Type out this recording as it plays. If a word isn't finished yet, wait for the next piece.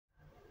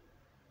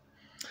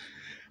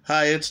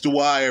Hi, it's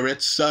Dwyer.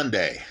 It's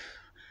Sunday,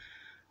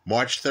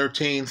 March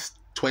 13th,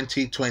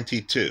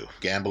 2022.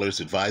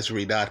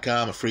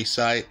 GamblersAdvisory.com, a free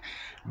site.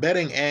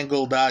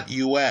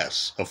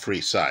 BettingAngle.us, a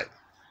free site.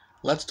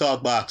 Let's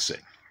talk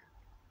boxing.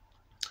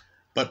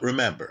 But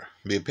remember,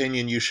 the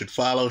opinion you should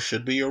follow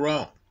should be your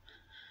own,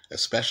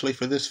 especially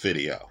for this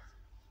video.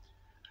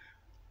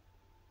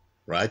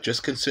 Right?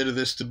 Just consider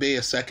this to be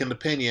a second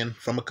opinion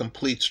from a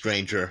complete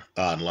stranger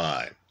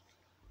online.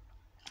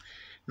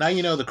 Now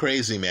you know the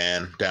crazy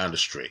man down the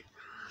street.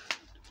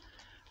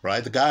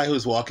 Right? The guy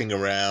who's walking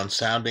around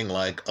sounding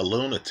like a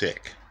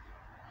lunatic,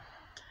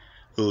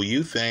 who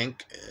you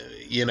think,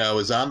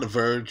 is on the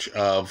verge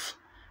of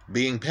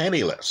being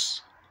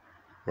penniless,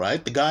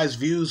 right? The guy's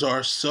views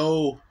are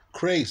so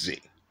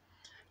crazy.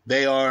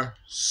 They are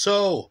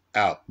so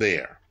out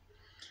there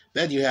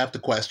that you have to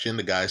question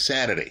the guy's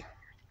sanity.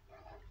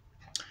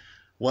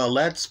 Well,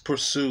 let's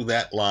pursue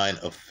that line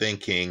of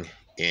thinking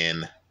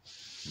in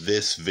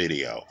this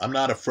video. I'm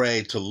not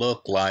afraid to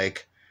look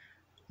like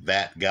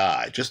that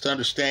guy. Just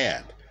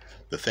understand,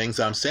 the things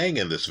I'm saying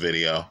in this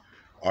video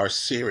are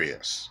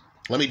serious.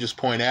 Let me just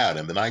point out,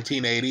 in the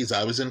 1980s,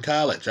 I was in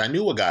college. I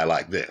knew a guy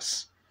like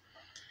this.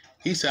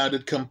 He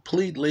sounded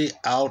completely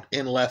out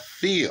in left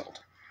field.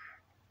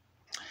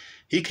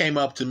 He came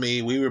up to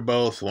me. We were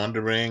both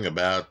wondering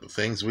about the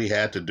things we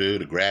had to do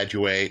to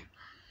graduate.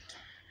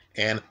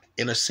 And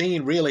in a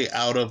scene really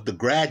out of The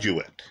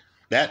Graduate,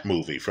 that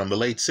movie from the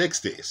late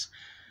 60s,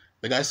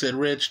 the guy said,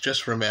 "Rich,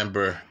 just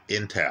remember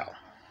Intel."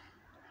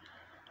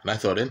 And I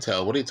thought,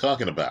 Intel, what are you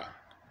talking about?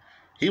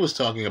 He was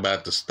talking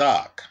about the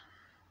stock.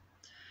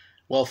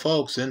 Well,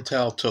 folks,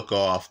 Intel took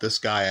off. This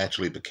guy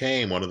actually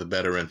became one of the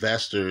better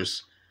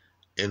investors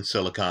in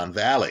Silicon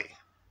Valley.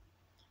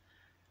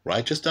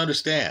 Right? Just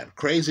understand,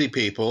 crazy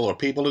people, or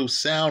people who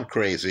sound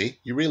crazy,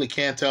 you really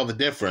can't tell the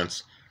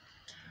difference,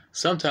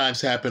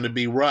 sometimes happen to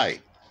be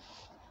right.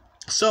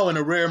 So in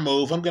a rare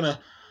move, I'm going to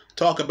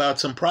talk about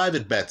some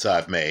private bets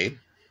I've made,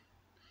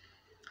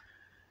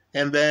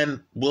 and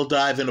then we'll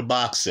dive into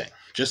boxing,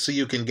 just so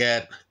you can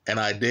get an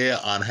idea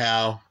on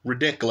how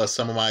ridiculous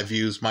some of my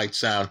views might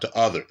sound to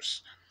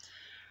others.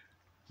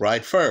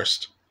 Right?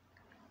 First,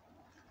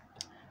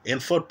 in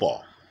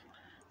football,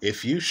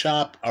 if you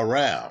shop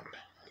around,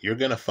 you're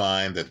going to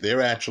find that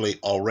they're actually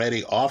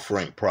already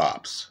offering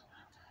props.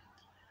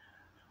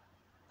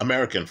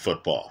 American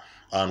football,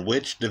 on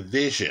which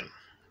division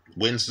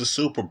wins the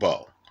Super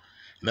Bowl.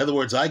 In other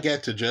words, I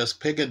get to just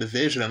pick a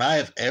division, and I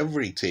have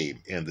every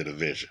team in the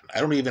division.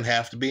 I don't even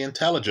have to be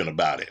intelligent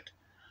about it.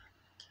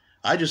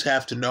 I just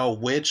have to know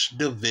which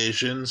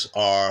divisions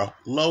are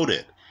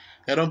loaded.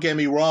 Now, don't get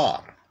me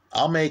wrong.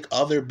 I'll make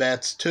other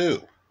bets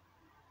too.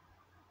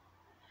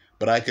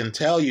 But I can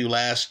tell you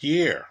last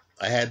year,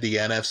 I had the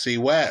NFC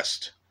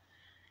West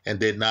and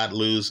did not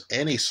lose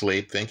any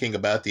sleep thinking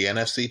about the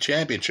NFC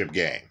Championship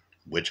game,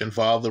 which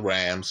involved the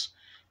Rams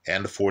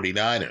and the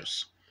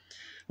 49ers.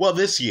 Well,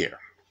 this year,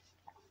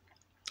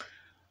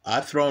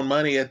 I've thrown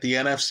money at the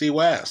NFC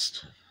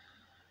West.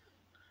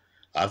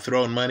 I've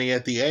thrown money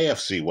at the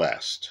AFC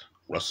West.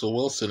 Russell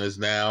Wilson is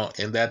now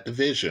in that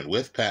division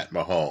with Pat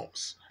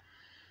Mahomes,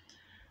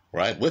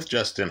 right? With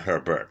Justin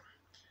Herbert,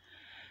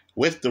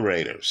 with the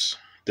Raiders,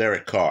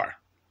 Derek Carr.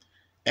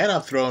 And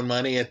I've thrown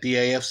money at the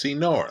AFC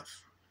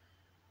North.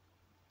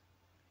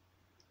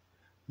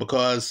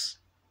 Because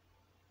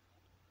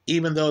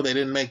even though they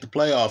didn't make the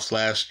playoffs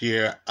last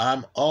year,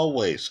 I'm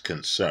always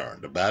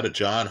concerned about a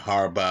John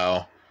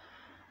Harbaugh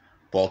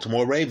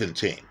Baltimore Raven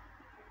team.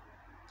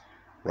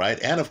 Right?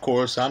 And of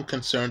course, I'm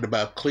concerned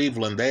about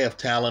Cleveland. They have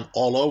talent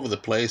all over the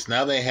place.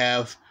 Now they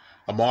have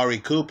Amari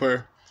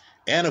Cooper.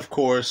 And of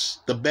course,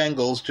 the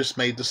Bengals just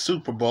made the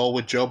Super Bowl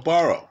with Joe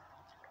Burrow.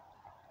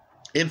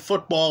 In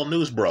football,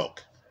 news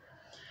broke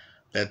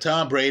that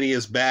Tom Brady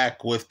is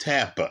back with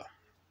Tampa.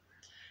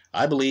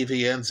 I believe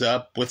he ends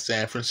up with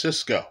San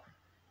Francisco.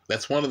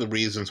 That's one of the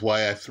reasons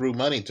why I threw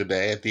money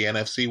today at the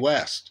NFC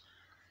West.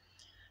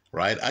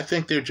 Right? I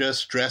think they're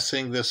just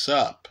dressing this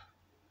up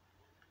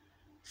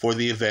for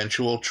the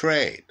eventual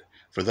trade.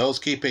 For those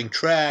keeping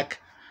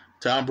track,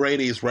 Tom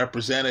Brady is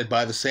represented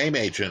by the same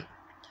agent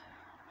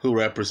who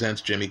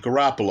represents Jimmy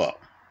Garoppolo.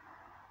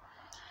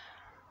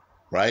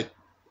 Right?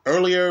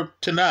 Earlier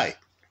tonight,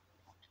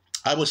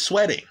 I was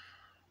sweating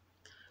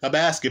a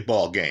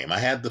basketball game. I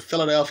had the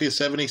Philadelphia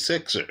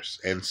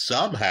 76ers, and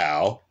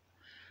somehow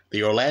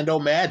the Orlando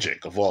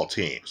Magic, of all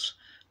teams,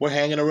 were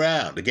hanging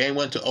around. The game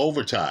went to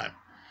overtime.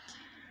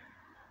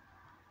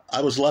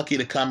 I was lucky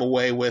to come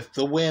away with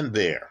the win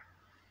there.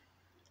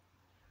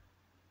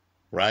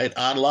 Right?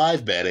 On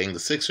live betting, the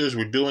Sixers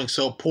were doing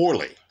so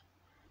poorly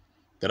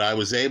that I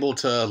was able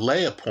to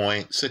lay a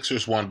point.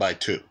 Sixers won by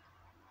 2.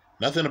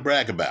 Nothing to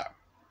brag about.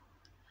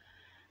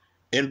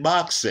 In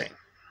boxing,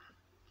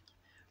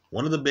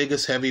 one of the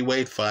biggest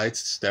heavyweight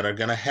fights that are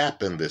going to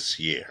happen this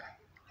year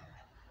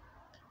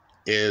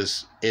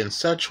is in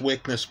such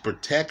witness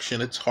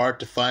protection, it's hard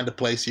to find a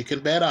place you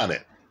can bet on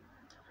it.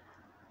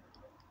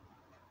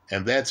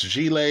 And that's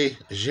Zhilei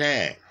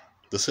Zhang,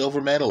 the silver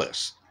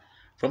medalist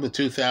from the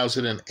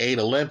 2008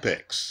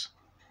 Olympics.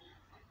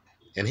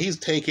 And he's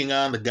taking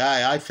on the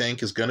guy I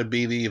think is going to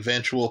be the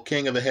eventual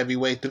king of the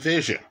heavyweight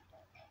division,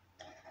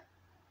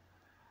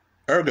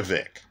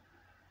 Ergovic.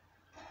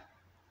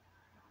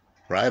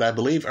 Right? I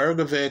believe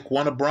Ergovic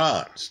won a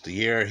bronze the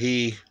year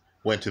he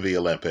went to the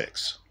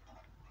Olympics.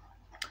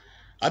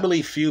 I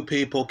believe few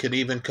people can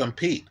even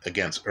compete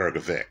against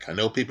Ergovic. I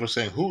know people are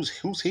saying,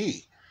 who's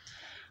he?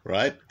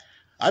 Right?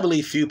 I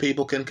believe few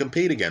people can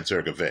compete against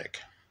Ergovic.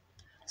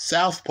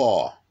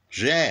 Southpaw,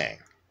 Zhang,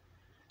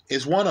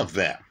 is one of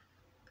them.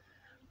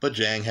 But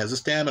Zhang has a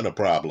stamina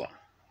problem.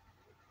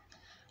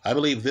 I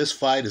believe this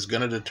fight is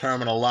going to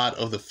determine a lot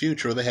of the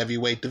future of the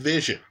heavyweight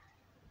division.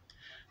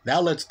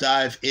 Now let's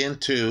dive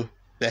into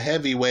the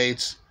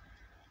heavyweights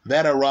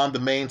that are on the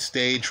main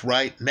stage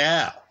right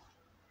now.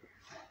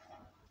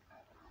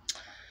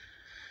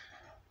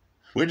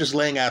 We're just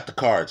laying out the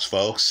cards,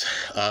 folks.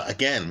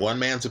 Again, one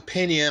man's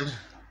opinion.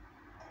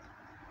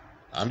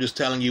 I'm just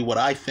telling you what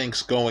I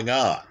think's going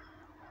on.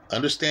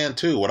 Understand,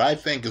 too, what I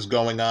think is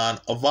going on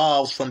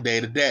evolves from day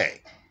to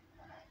day.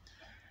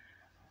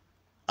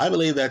 I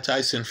believe that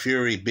Tyson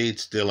Fury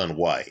beats Dillian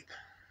Whyte.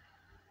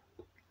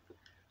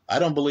 I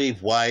don't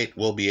believe Whyte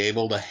will be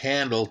able to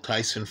handle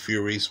Tyson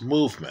Fury's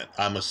movement.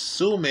 I'm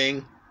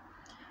assuming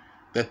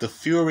that the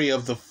Fury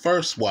of the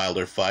first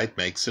Wilder fight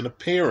makes an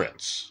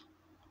appearance.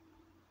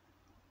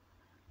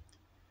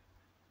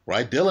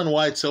 Right? Dillian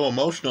Whyte's so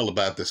emotional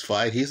about this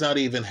fight, he's not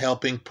even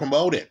helping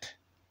promote it.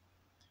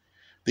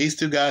 These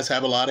two guys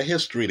have a lot of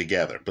history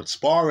together, but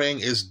sparring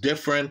is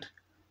different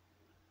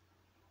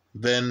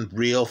than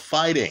real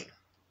fighting.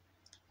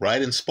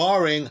 Right? In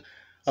sparring,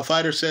 a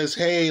fighter says,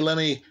 hey, let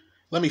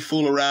me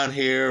fool around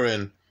here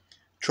and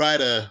try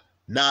to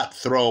not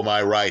throw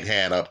my right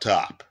hand up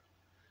top.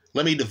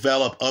 Let me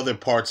develop other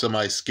parts of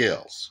my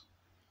skills.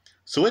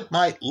 So it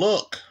might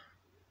look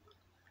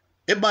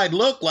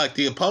like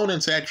the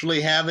opponent's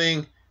actually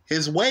having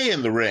his way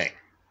in the ring.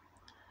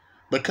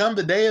 But come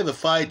the day of the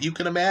fight, you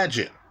can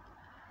imagine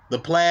the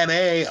plan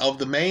A of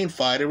the main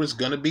fighter is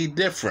going to be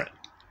different.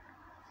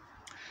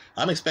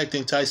 I'm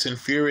expecting Tyson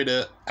Fury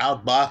to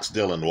outbox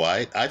Dillian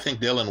Whyte. I think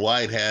Dillian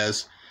Whyte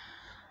has,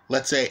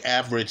 let's say,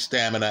 average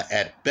stamina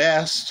at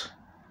best.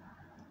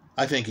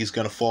 I think he's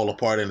going to fall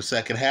apart in the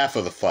second half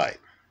of the fight.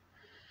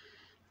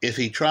 If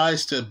he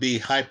tries to be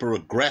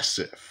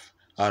hyper-aggressive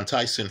on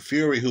Tyson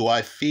Fury, who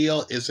I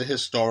feel is a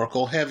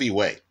historical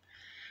heavyweight,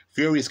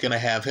 Fury's going to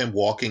have him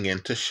walking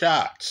into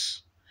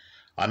shots.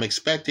 I'm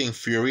expecting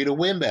Fury to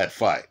win that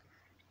fight.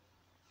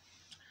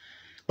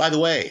 By the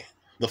way,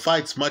 the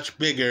fight's much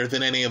bigger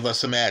than any of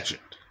us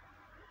imagined.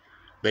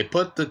 They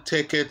put the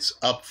tickets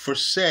up for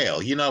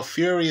sale. You know,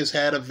 Fury has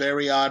had a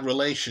very odd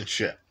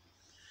relationship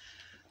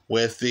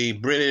with the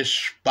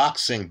British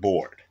boxing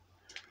board,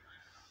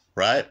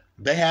 right?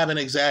 They haven't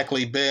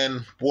exactly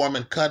been warm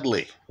and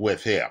cuddly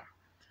with him,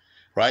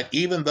 right?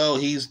 Even though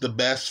he's the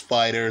best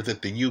fighter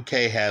that the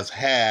UK has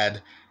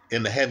had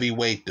in the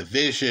heavyweight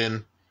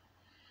division,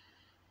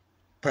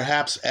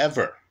 perhaps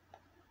ever,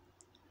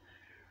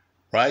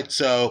 right?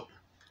 So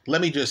let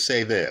me just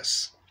say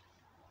this.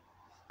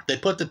 They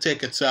put the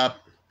tickets up.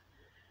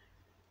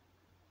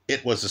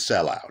 It was a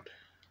sellout.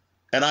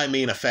 And I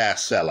mean a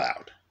fast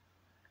sellout.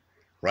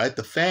 Right?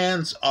 The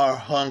fans are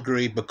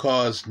hungry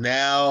because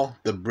now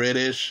the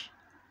British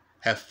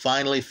have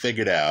finally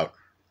figured out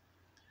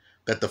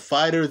that the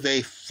fighter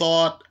they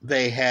thought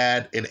they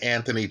had in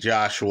Anthony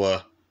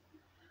Joshua,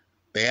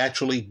 they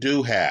actually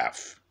do have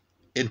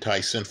in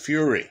Tyson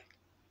Fury.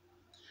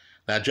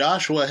 Now,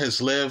 Joshua has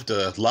lived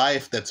a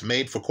life that's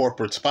made for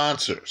corporate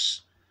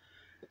sponsors,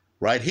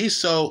 right? He's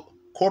so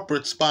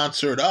corporate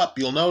sponsored up,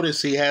 you'll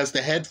notice he has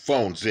the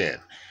headphones in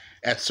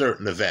at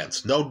certain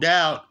events. No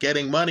doubt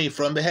getting money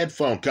from the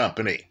headphone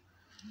company,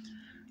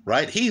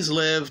 right? He's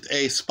lived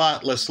a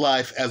spotless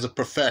life as a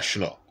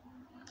professional,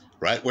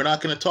 right? We're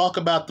not going to talk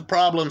about the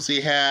problems he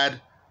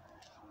had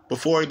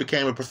before he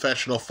became a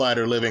professional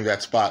fighter living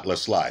that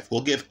spotless life.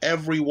 We'll give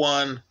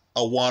everyone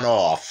a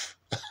one-off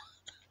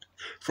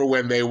for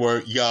when they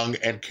were young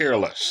and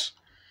careless,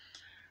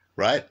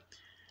 right?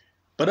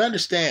 But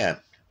understand,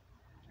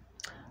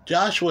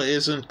 Joshua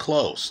isn't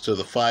close to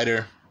the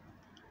fighter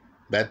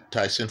that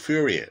Tyson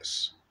Fury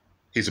is.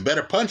 He's a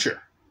better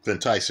puncher than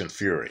Tyson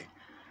Fury.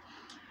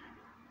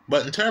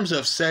 But in terms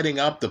of setting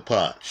up the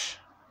punch,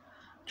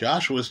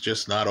 Joshua's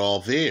just not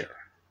all there,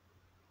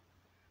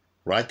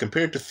 right?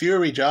 Compared to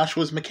Fury,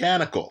 Joshua's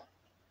mechanical.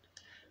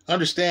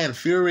 Understand,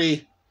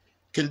 Fury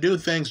can do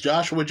things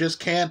Joshua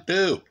just can't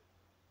do.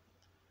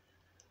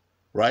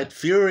 Right?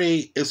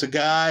 Fury is a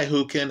guy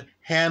who can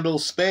handle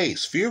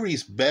space.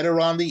 Fury's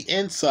better on the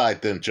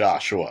inside than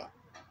Joshua.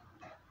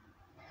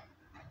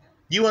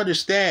 You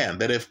understand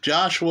that if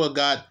Joshua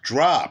got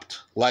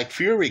dropped, like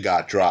Fury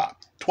got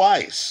dropped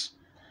twice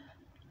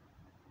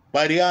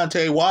by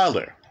Deontay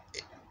Wilder,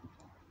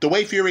 the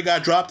way Fury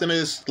got dropped in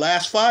his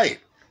last fight,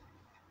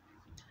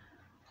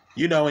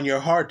 you know in your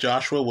heart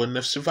Joshua wouldn't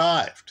have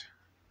survived.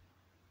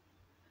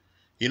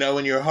 You know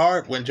in your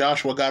heart when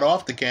Joshua got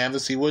off the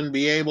canvas, he wouldn't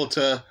be able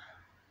to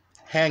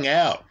hang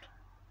out,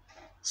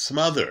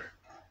 smother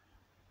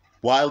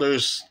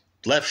Wilder's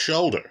left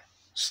shoulder,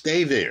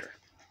 stay there,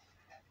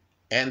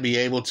 and be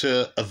able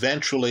to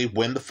eventually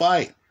win the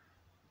fight.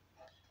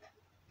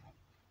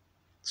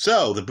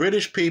 So the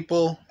British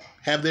people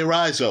have their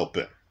eyes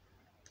open.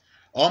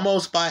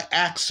 Almost by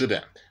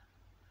accident,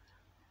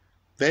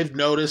 they've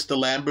noticed the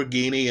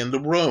Lamborghini in the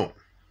room.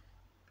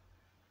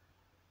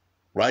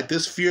 Right?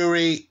 This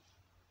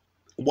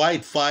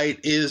Fury-White fight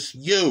is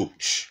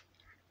huge.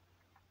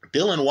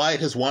 Dylan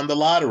White has won the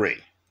lottery.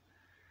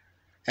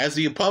 As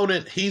the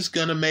opponent, he's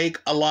going to make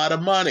a lot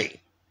of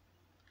money.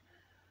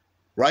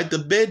 Right? The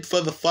bid for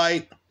the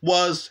fight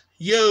was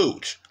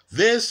huge.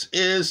 This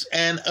is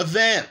an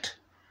event.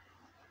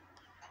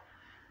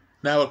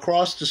 Now,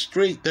 across the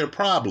street, there are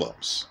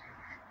problems.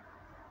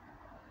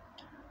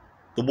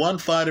 The one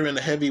fighter in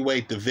the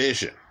heavyweight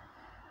division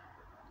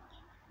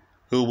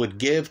who would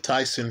give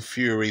Tyson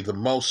Fury the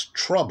most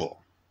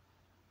trouble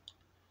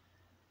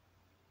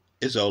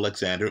is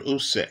Alexander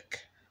Usyk.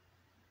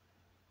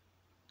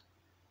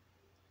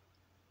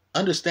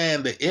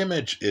 Understand, the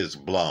image is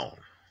blown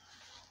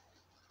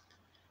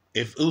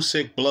if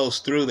Usyk blows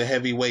through the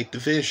heavyweight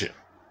division.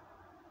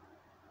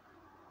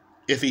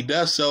 If he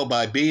does so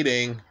by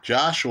beating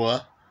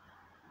Joshua,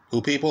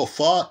 who people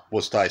thought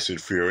was Tyson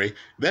Fury,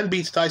 then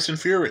beats Tyson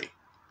Fury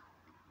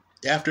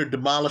after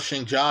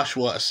demolishing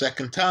Joshua a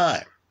second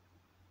time.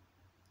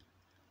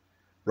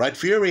 Right?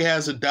 Fury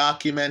has a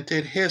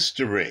documented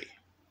history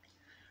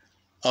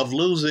of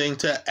losing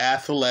to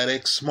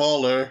athletic,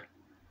 smaller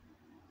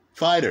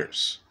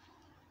fighters.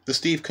 The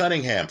Steve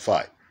Cunningham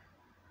fight,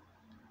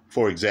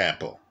 for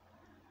example.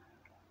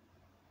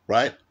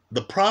 Right?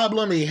 The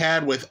problem he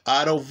had with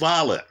Otto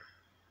Wallin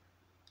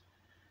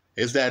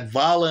is that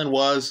Wallin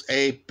was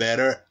a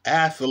better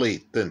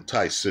athlete than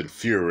Tyson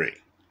Fury.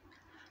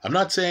 I'm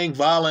not saying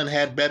Wallin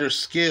had better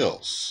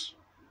skills.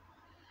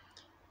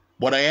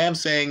 What I am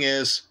saying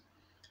is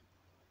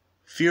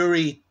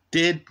Fury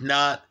did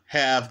not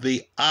have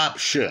the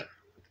option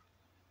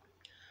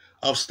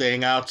of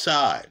staying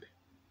outside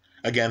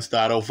against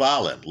Otto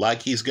Wallin,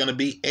 like he's going to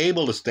be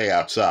able to stay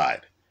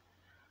outside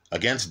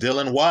against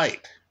Dylan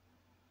White.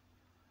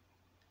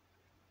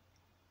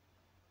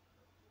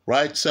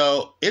 Right?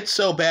 So it's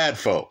so bad,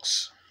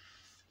 folks,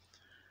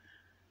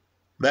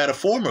 that a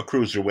former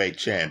cruiserweight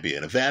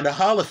champion, Evander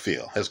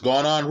Holyfield, has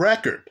gone on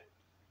record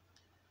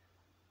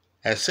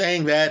as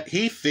saying that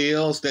he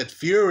feels that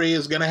Fury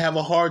is going to have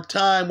a hard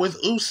time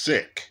with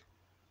Usyk.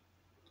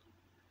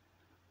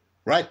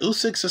 Right?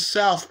 Usyk's a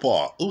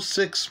southpaw.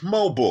 Usyk's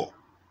mobile.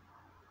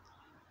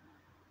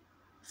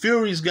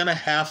 Fury's going to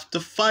have to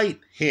fight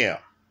him.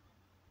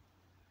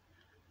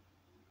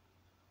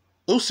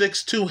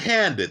 Usyk's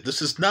two-handed.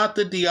 This is not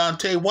the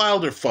Deontay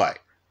Wilder fight.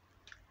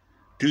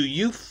 Do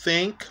you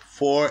think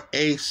for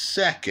a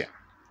second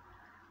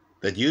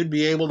that you'd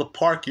be able to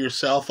park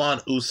yourself on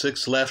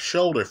Usyk's left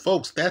shoulder?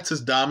 Folks, that's his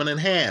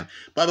dominant hand.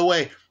 By the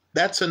way,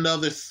 that's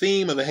another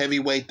theme of the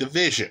heavyweight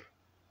division.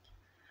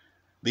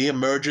 The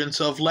emergence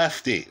of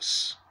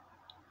lefties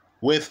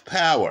with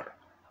power.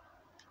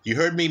 You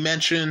heard me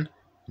mention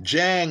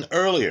Zhang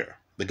earlier,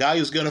 the guy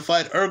who's going to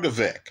fight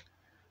Ergovic.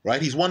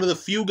 Right? He's one of the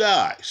few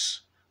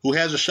guys who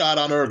has a shot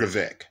on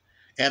Ergovic.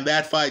 And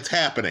that fight's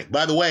happening.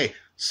 By the way,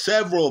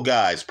 several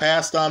guys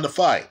passed on the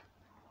fight,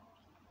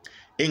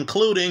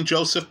 including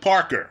Joseph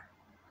Parker.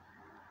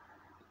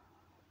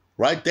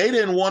 Right? They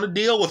didn't want to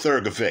deal with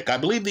Ergovic. I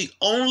believe the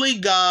only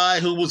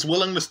guy who was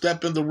willing to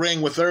step in the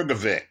ring with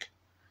Ergovic.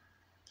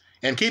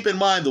 And keep in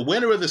mind, the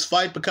winner of this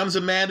fight becomes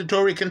a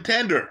mandatory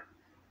contender,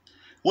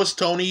 was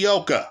Tony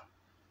Yoka.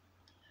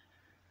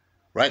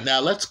 Right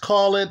now, let's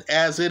call it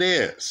as it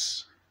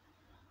is.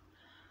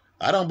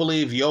 I don't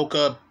believe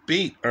Yoka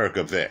beat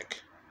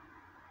Ergovic.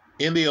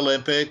 In the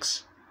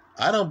Olympics,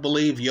 I don't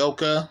believe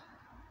Yoka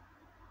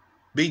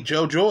beat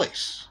Joe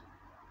Joyce.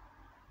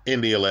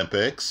 In the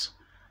Olympics,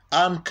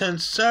 I'm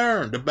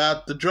concerned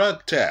about the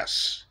drug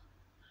tests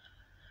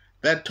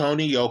that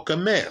Tony Yoka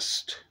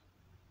missed.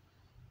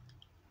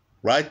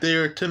 Right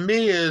there, to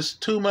me, is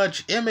too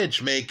much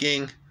image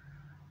making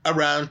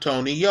around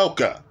Tony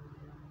Yoka.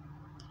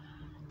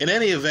 In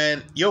any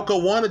event, Yoka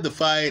wanted the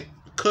fight,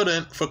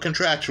 couldn't for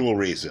contractual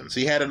reasons.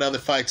 He had another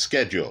fight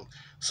scheduled.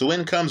 So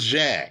in comes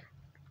Zhang.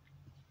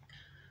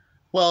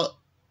 Well,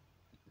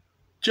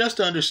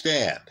 just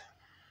understand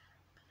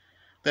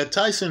that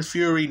Tyson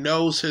Fury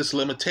knows his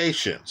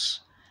limitations.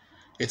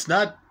 It's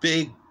not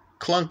big,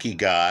 clunky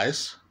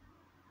guys.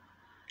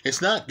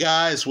 It's not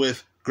guys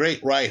with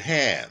great right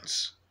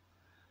hands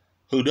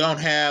who don't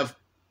have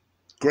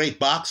great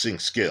boxing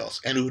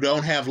skills and who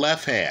don't have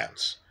left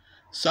hands.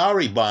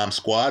 Sorry, Bomb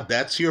Squad,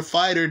 that's your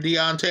fighter,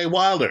 Deontay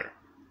Wilder.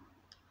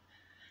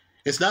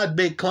 It's not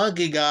big,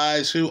 clunky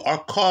guys who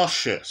are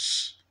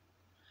cautious,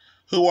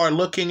 who are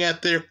looking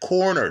at their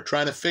corner,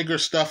 trying to figure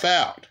stuff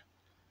out.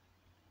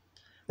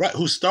 Right?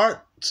 Who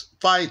start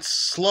fights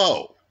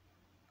slow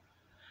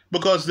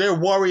because they're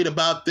worried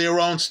about their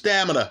own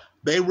stamina.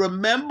 They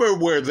remember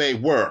where they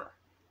were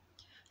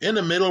in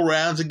the middle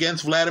rounds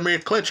against Vladimir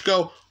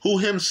Klitschko, who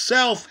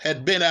himself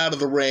had been out of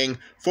the ring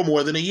for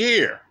more than a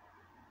year.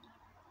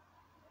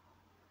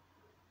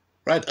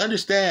 Right?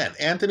 Understand,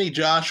 Anthony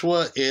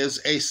Joshua is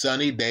a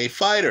sunny day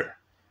fighter.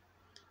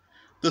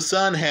 The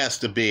sun has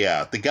to be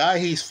out. The guy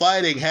he's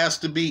fighting has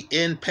to be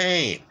in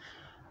pain,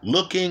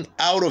 looking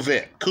out of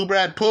it.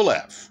 Kubrat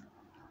Pulev.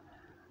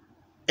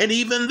 And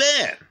even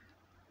then,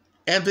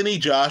 Anthony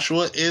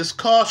Joshua is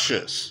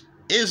cautious,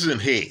 isn't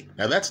he?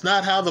 Now, that's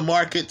not how the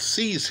market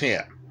sees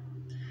him.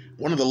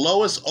 One of the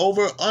lowest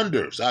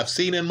over-unders I've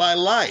seen in my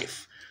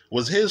life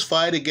was his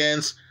fight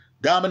against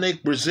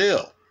Dominic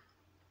Brazil.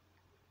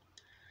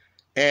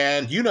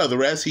 And you know the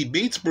rest, he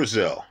beats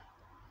Brazil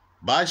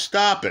by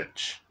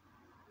stoppage.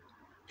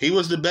 He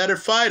was the better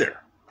fighter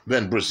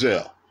than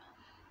Brazil.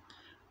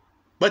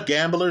 But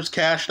gamblers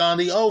cashed on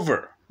the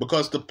over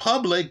because the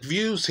public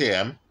views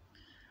him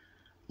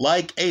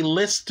like a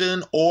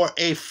Liston or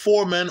a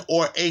Foreman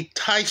or a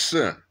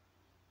Tyson.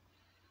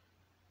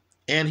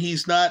 And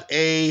he's not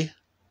A,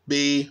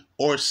 B,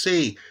 or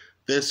C.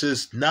 This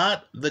is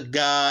not the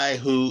guy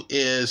who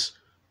is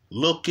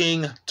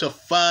looking to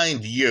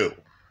find you.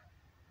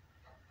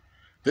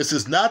 This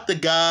is not the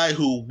guy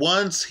who,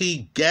 once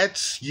he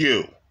gets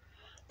you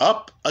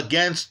up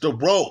against the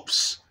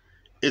ropes,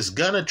 is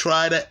going to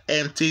try to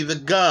empty the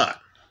gun.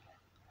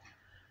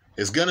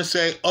 Is going to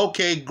say,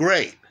 okay,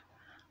 great.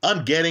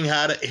 I'm getting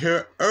out of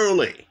here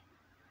early.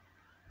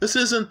 This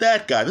isn't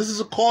that guy. This is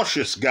a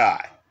cautious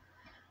guy.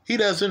 He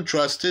doesn't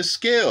trust his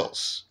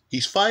skills.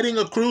 He's fighting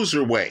a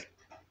cruiserweight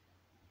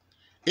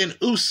in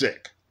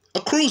Usyk, a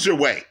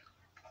cruiserweight,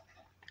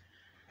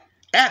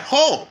 at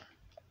home.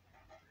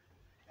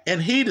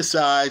 And he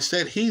decides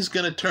that he's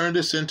going to turn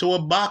this into a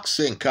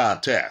boxing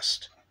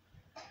contest.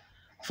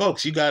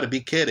 Folks, you got to be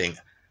kidding.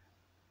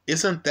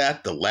 Isn't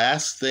that the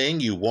last thing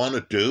you want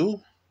to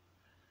do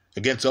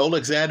against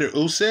Alexander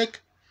Usyk?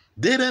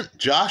 Didn't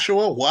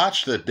Joshua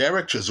watch the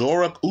Derek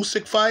Chisora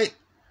Usyk fight?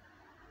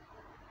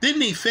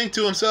 Didn't he think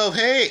to himself,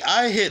 hey,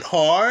 I hit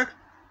hard.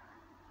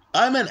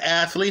 I'm an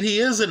athlete. He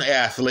is an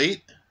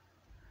athlete.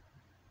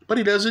 But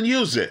he doesn't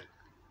use it.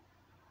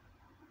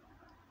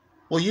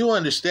 Well, you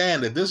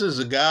understand that this is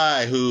a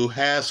guy who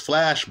has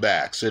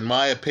flashbacks, in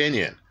my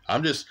opinion.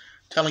 I'm just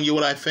telling you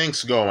what I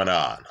think's going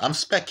on. I'm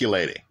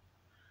speculating.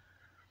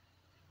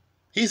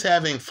 He's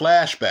having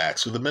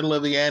flashbacks to the middle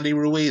of the Andy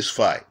Ruiz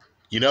fight.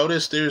 You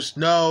notice there's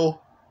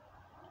no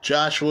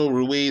Joshua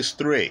Ruiz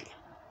 3.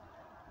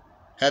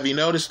 Have you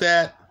noticed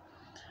that?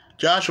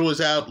 Joshua's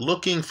out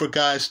looking for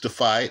guys to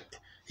fight.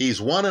 He's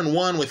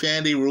 1-1 with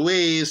Andy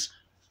Ruiz.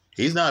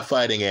 He's not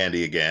fighting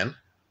Andy again.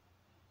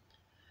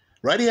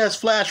 Right? He has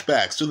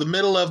flashbacks to the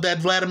middle of that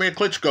Vladimir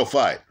Klitschko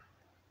fight.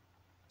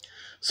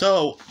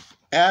 So,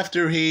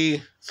 after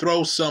he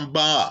throws some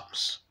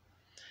bombs,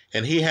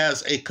 and he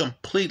has a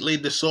completely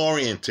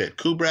disoriented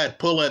Kubrat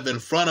Pulev in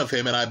front of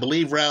him in, I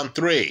believe, round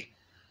 3,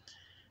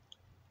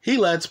 he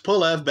lets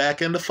Pulev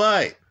back in the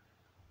fight.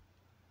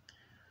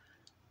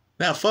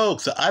 Now,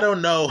 folks, I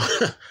don't know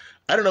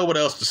what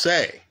else to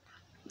say.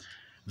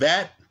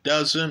 That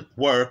doesn't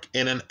work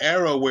in an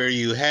era where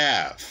you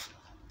have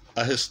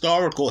a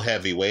historical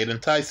heavyweight in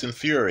Tyson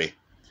Fury,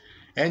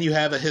 and you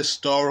have a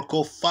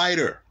historical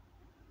fighter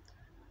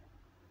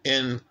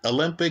in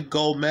Olympic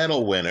gold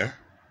medal winner,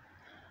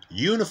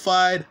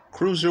 unified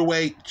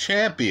cruiserweight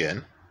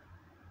champion,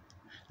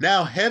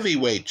 now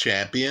heavyweight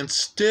champion,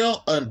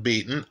 still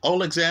unbeaten,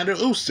 Alexander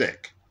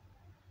Usyk.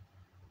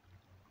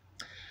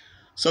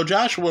 So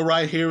Joshua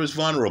right here is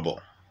vulnerable.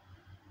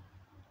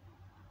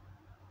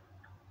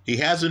 He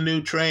has a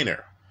new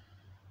trainer.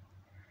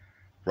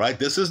 Right?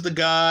 This is the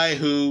guy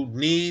who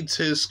needs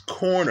his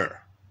corner.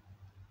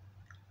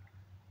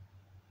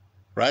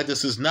 Right?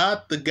 This is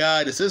not the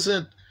guy, this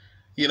isn't,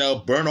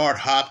 Bernard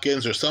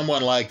Hopkins or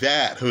someone like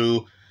that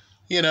who,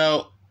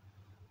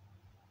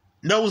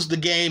 knows the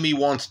game he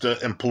wants to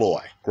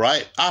employ.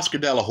 Right? Oscar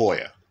De La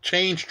Hoya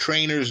changed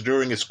trainers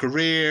during his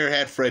career,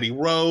 had Freddie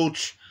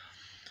Roach,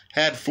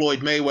 had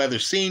Floyd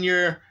Mayweather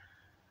Sr.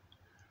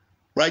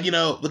 Right?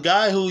 The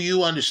guy who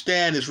you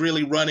understand is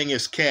really running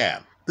his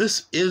camp.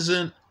 This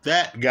isn't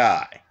that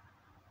guy.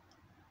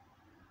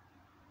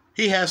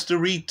 He has to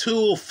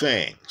retool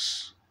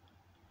things.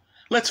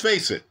 Let's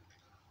face it,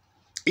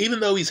 even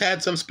though he's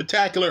had some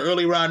spectacular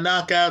early round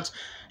knockouts,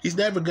 he's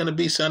never going to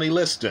be Sonny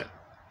Liston.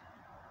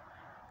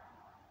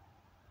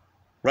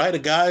 Right? A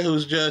guy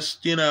who's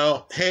just,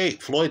 hey,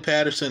 Floyd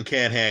Patterson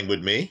can't hang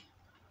with me.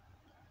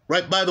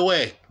 Right? By the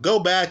way, go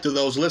back to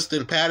those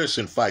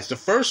Liston-Patterson fights. The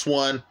first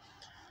one,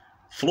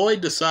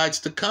 Floyd decides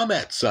to come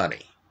at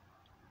Sonny.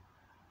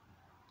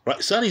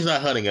 Right? Sonny's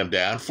not hunting him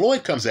down.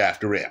 Floyd comes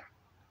after him.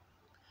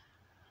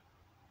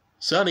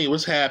 Sonny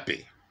was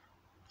happy.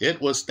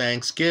 It was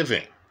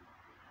Thanksgiving.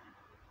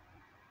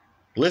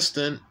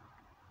 Liston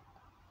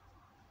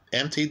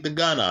emptied the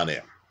gun on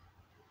him.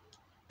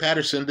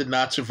 Patterson did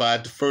not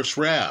survive the first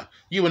round.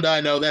 You and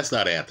I know that's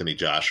not Anthony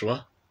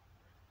Joshua.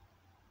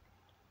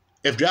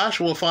 If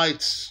Joshua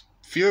fights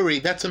Fury,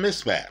 that's a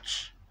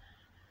mismatch.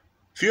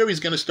 Fury's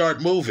going to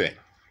start moving.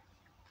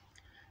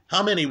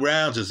 How many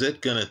rounds is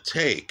it going to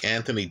take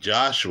Anthony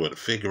Joshua to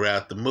figure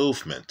out the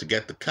movement, to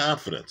get the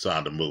confidence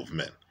on the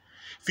movement?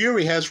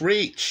 Fury has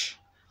reach.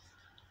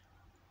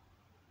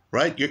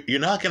 right? You're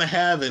not going to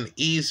have an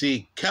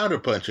easy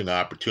counterpunching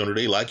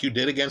opportunity like you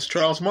did against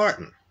Charles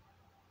Martin.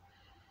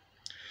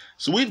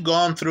 So we've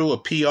gone through a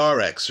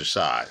PR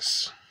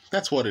exercise.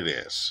 That's what it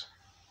is.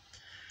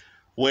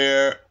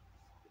 Where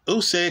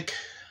Usyk,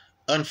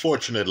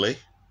 unfortunately,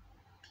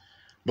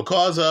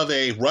 because of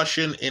a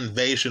Russian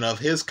invasion of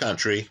his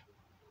country,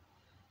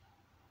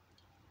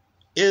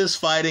 is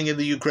fighting in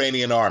the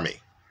Ukrainian army.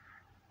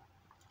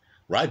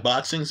 Right?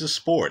 Boxing's a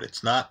sport.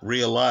 It's not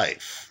real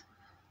life.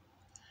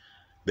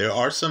 There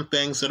are some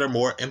things that are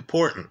more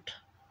important.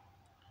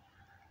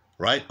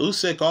 Right?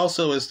 Usyk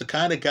also is the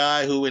kind of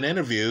guy who in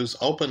interviews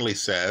openly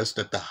says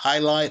that the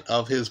highlight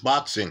of his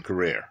boxing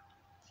career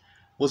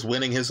was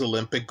winning his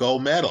Olympic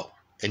gold medal.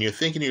 And you're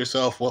thinking to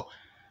yourself, well,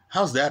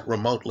 how's that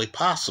remotely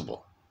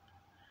possible?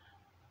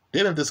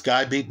 Didn't this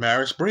guy beat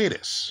Maris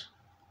Briedis?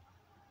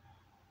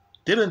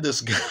 Didn't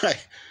this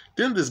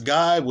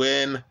guy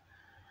win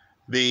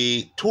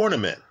the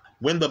tournament,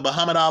 win the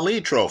Muhammad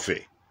Ali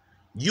trophy,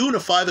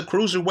 unify the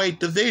cruiserweight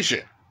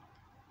division?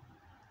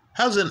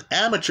 How's an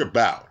amateur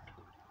bout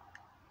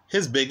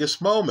his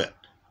biggest moment?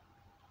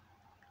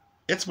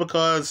 It's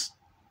because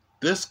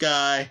this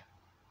guy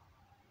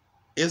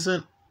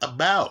isn't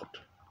about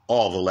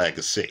all the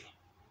legacy.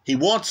 He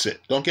wants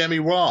it, don't get me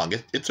wrong.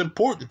 It's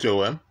important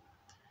to him,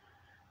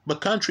 but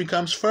country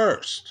comes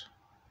first.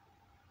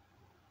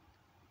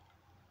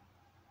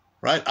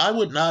 Right? I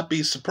would not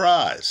be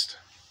surprised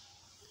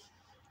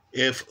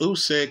if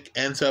Usyk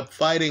ends up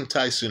fighting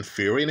Tyson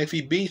Fury, and if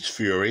he beats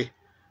Fury,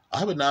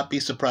 I would not be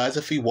surprised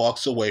if he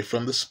walks away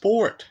from the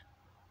sport.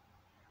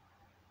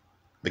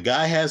 The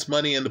guy has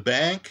money in the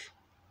bank.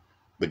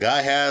 The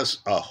guy has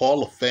a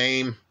Hall of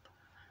Fame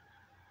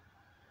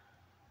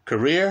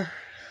career.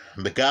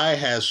 The guy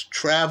has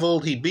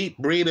traveled. He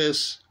beat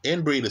Briedis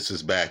in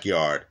Briedis'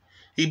 backyard.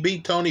 He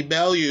beat Tony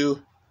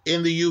Bellew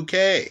in the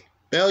UK,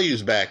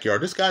 Bellew's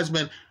backyard. This guy's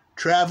been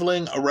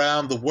traveling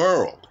around the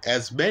world,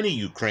 as many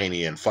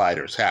Ukrainian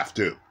fighters have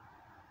to,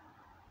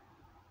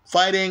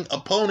 fighting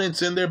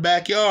opponents in their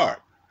backyard.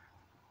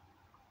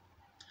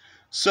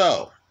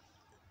 So,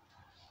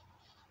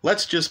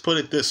 let's just put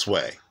it this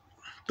way.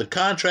 The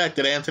contract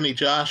that Anthony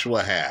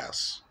Joshua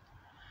has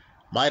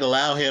might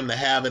allow him to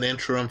have an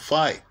interim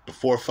fight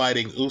before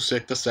fighting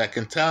Usyk the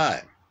second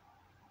time.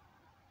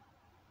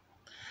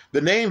 The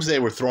names they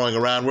were throwing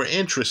around were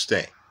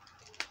interesting,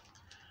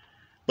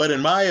 but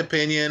in my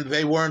opinion,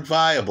 they weren't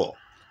viable.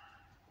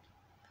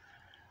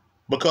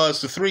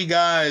 Because the three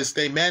guys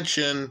they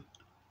mentioned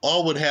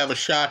all would have a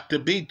shot to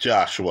beat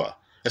Joshua,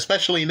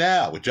 especially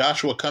now, with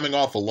Joshua coming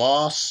off a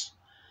loss,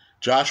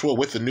 Joshua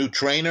with a new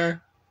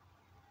trainer.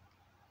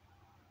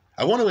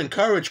 I want to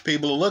encourage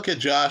people to look at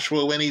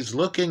Joshua when he's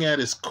looking at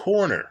his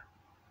corner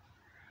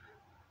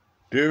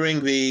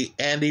during the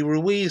Andy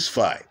Ruiz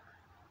fight.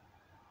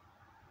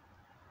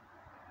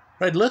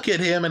 Right, look at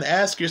him and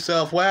ask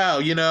yourself, wow,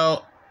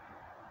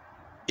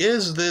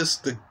 is this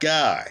the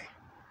guy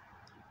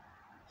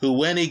who,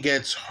 when he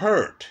gets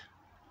hurt,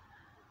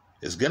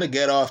 is going to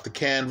get off the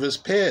canvas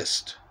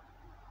pissed?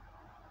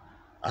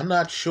 I'm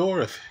not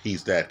sure if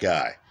he's that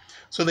guy.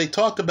 So they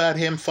talked about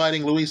him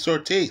fighting Luis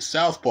Ortiz,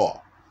 southpaw,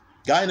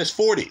 guy in his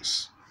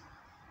 40s.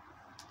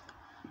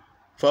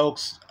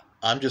 Folks,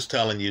 I'm just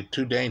telling you,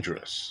 too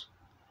dangerous.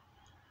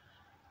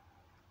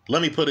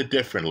 Let me put it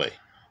differently.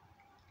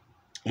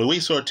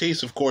 Luis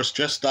Ortiz, of course,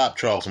 just stopped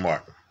Charles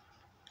Martin.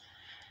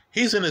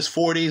 He's in his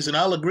 40s, and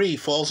I'll agree,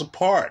 falls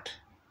apart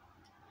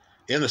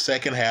in the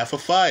second half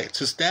of fights.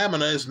 His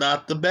stamina is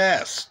not the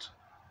best.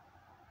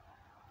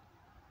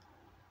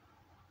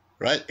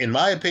 Right? In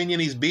my opinion,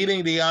 he's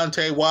beating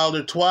Deontay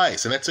Wilder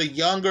twice, and that's a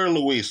younger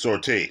Luis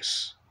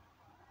Ortiz.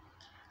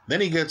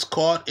 Then he gets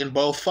caught in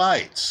both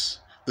fights.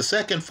 The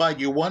second fight,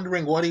 you're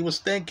wondering what he was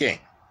thinking.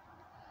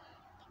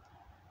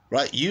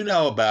 Right? You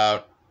know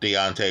about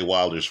Deontay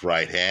Wilder's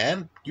right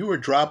hand. You were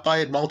dropped by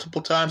it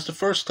multiple times the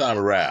first time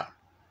around.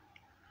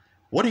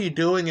 What are you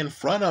doing in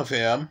front of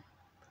him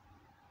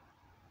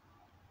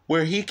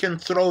where he can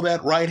throw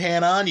that right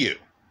hand on you?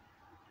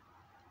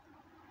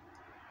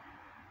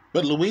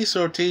 But Luis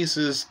Ortiz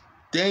is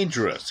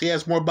dangerous. He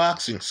has more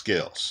boxing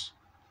skills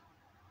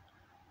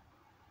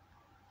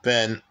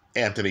than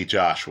Anthony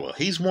Joshua.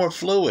 He's more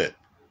fluid.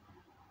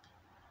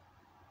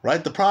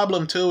 Right? The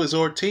problem, too, is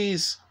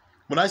Ortiz,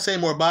 when I say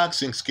more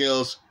boxing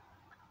skills,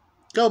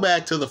 go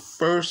back to the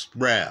first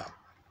round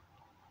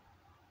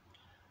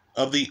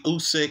of the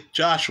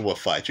Usyk-Joshua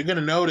fight. You're going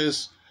to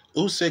notice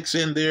Usyk's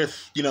in there,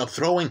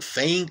 throwing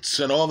feints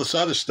and all this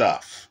other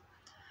stuff.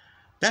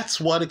 That's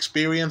what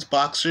experienced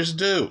boxers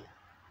do.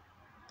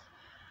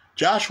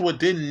 Joshua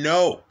didn't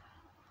know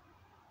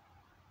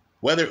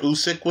whether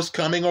Usyk was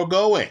coming or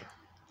going.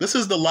 This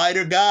is the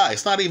lighter guy.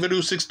 It's not even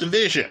Usyk's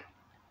division.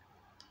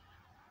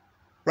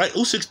 Right?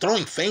 Usyk's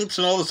throwing feints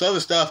and all this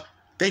other stuff.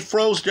 They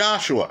froze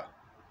Joshua.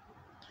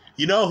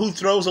 You know who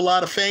throws a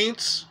lot of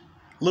feints?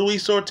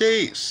 Luis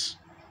Ortiz.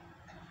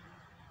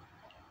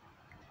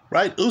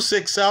 Right?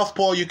 Usyk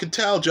southpaw, you can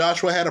tell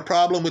Joshua had a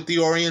problem with the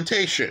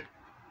orientation.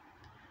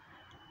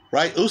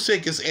 Right?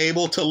 Usyk is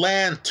able to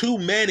land too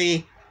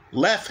many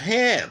left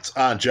hands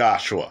on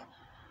Joshua.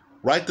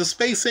 Right? The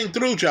spacing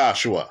through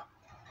Joshua.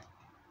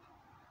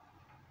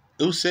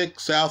 Usyk,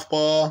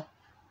 southpaw.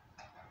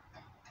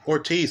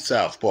 Ortiz,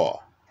 southpaw.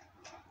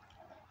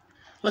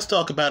 Let's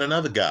talk about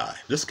another guy.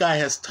 This guy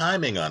has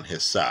timing on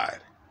his side.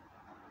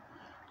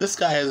 This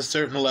guy has a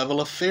certain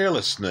level of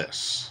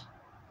fearlessness.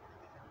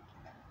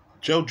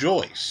 Joe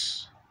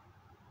Joyce.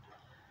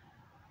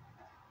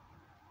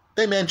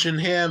 They mention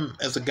him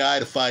as a guy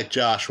to fight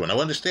Joshua. Now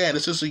understand,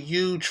 this is a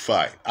huge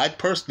fight. I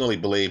personally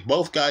believe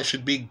both guys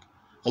should be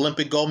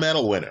Olympic gold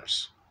medal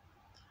winners.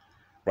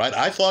 Right?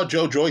 I thought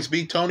Joe Joyce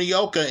beat Tony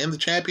Yoka in the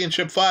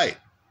championship fight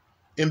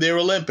in their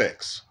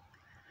Olympics.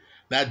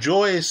 Now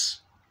Joyce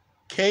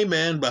came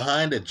in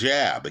behind a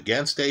jab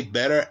against a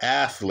better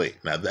athlete.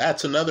 Now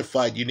that's another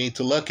fight you need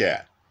to look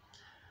at.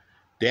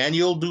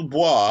 Daniel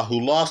Dubois, who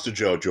lost to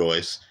Joe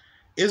Joyce,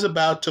 is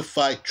about to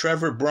fight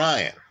Trevor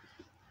Bryan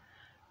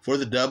for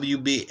the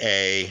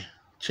WBA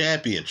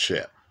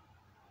championship.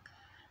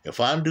 If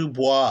I'm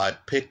Dubois,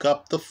 I'd pick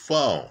up the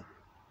phone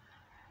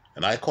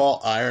and I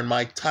call Iron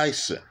Mike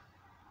Tyson.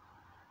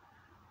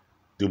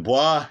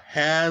 Dubois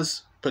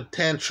has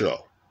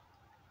potential.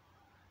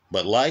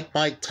 But like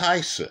Mike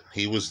Tyson,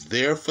 he was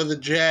there for the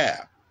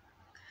jab.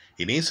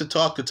 He needs to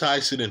talk to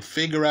Tyson and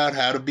figure out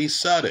how to be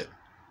sudden.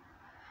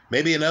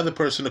 Maybe another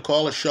person to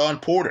call is Sean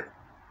Porter.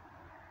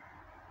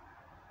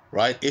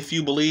 Right? If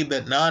you believe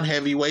that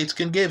non-heavyweights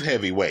can give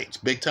heavyweights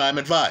big-time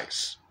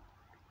advice.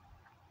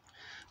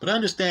 But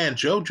understand,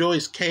 Joe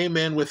Joyce came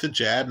in with a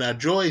jab. Now,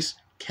 Joyce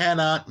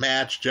cannot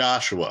match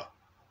Joshua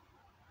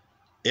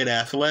in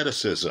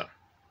athleticism.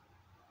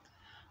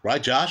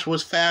 Right?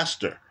 Joshua's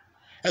faster.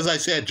 As I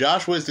said,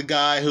 Joshua is the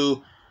guy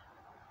who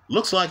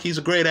looks like he's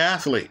a great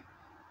athlete,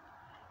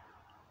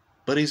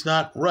 but he's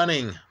not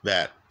running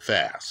that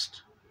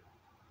fast.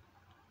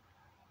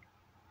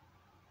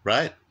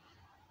 Right?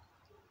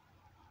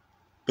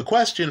 The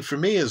question for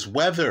me is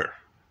whether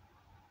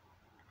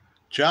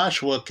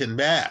Joshua can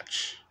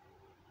match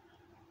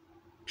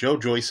Joe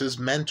Joyce's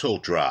mental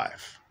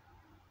drive.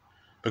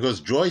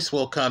 Because Joyce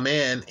will come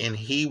in and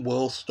he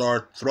will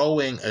start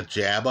throwing a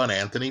jab on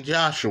Anthony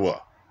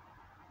Joshua.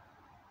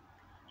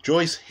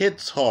 Joyce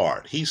hits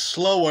hard. He's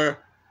slower,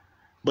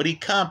 but he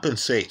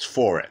compensates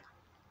for it.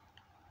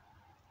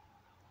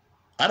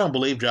 I don't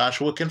believe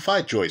Joshua can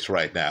fight Joyce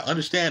right now.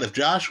 Understand, if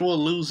Joshua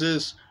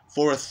loses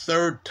for a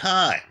third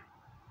time,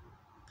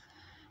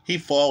 he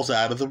falls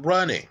out of the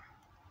running.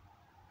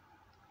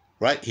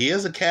 Right? He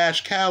is a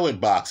cash cow in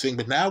boxing,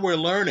 but now we're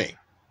learning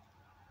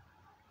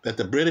that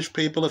the British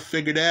people have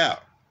figured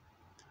out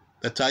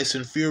that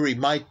Tyson Fury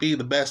might be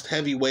the best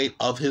heavyweight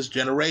of his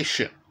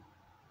generation.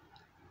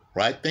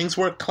 Right? Things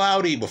were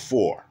cloudy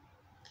before.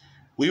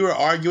 We were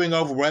arguing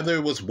over whether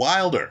it was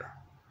Wilder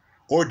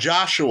or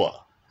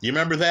Joshua. You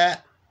remember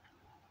that?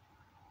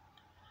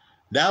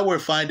 Now we're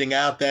finding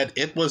out that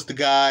it was the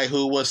guy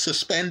who was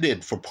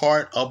suspended for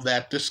part of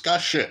that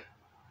discussion.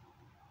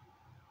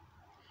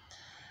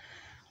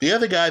 The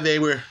other guy they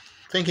were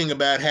thinking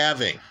about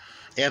having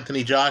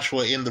Anthony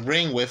Joshua in the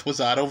ring with was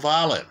Otto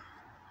Wallin.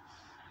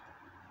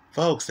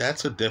 Folks,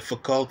 that's a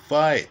difficult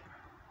fight.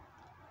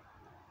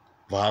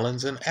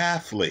 Wallin's an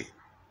athlete.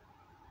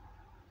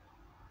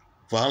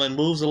 Wallin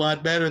moves a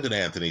lot better than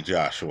Anthony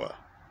Joshua.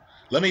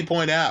 Let me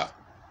point out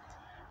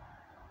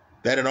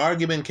that an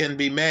argument can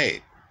be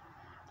made,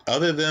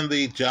 other than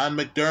the John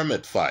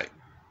McDermott fight,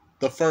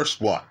 the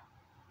first one,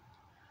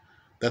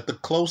 that the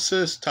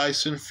closest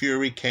Tyson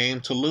Fury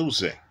came to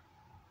losing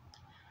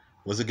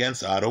was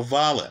against Otto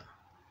Wallin.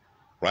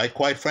 Right?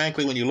 Quite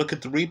frankly, when you look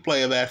at the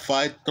replay of that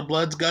fight, the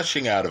blood's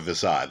gushing out of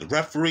his eye. The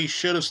referee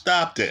should have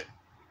stopped it.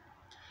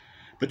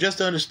 But just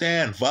to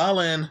understand,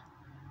 Wallin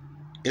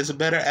is a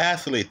better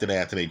athlete than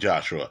Anthony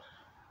Joshua.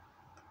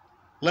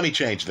 Let me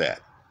change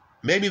that.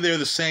 Maybe they're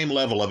the same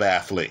level of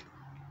athlete.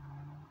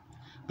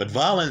 But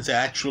Wallin's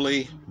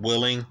actually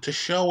willing to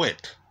show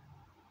it.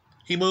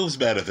 He moves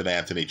better than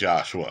Anthony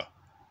Joshua.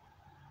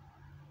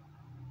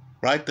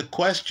 Right? The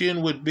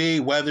question would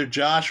be whether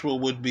Joshua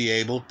would be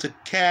able to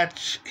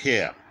catch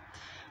him.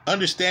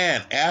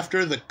 Understand,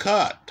 after the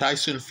cut,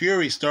 Tyson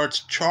Fury starts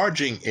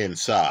charging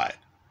inside.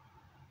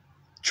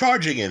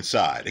 Charging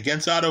inside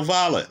against Otto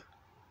Wallin.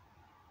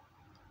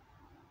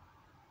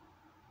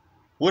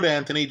 Would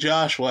Anthony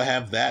Joshua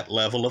have that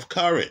level of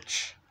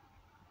courage?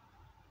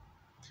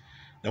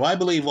 Now, I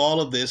believe all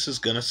of this is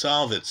going to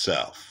solve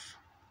itself.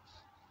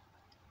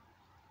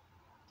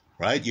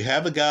 Right? You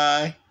have a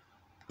guy,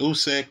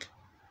 Usyk,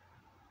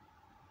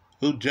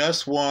 who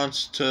just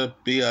wants to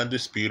be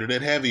undisputed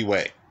at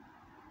heavyweight.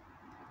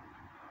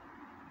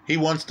 He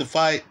wants to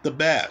fight the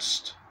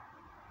best.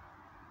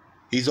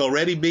 He's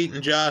already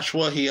beaten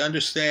Joshua. He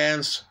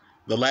understands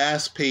the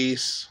last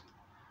piece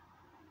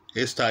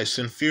is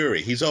Tyson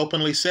Fury. He's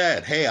openly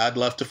said, hey, I'd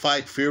love to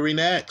fight Fury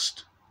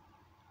next.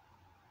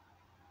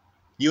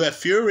 You have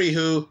Fury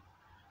who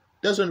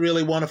doesn't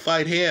really want to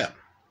fight him.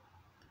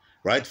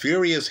 Right?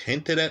 Fury has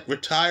hinted at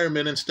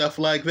retirement and stuff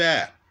like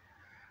that.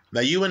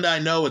 Now, you and I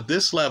know at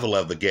this level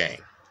of the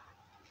game,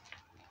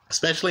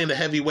 especially in the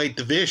heavyweight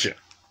division,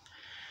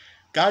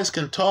 Guys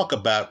can talk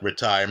about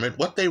retirement.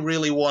 What they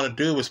really want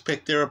to do is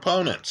pick their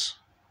opponents.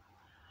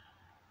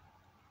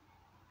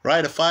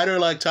 Right? A fighter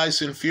like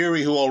Tyson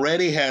Fury, who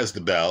already has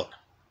the belt,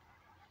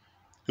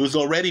 who's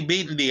already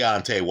beaten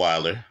Deontay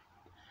Wilder,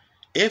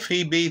 if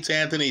he beats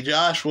Anthony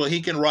Joshua,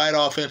 he can ride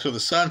off into the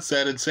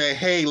sunset and say,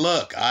 hey,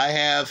 look, I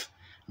have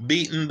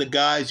beaten the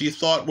guys you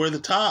thought were the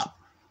top.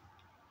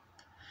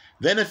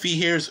 Then if he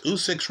hears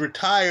Usyk's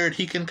retired,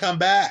 he can come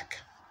back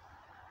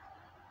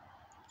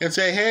and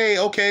say, hey,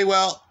 okay,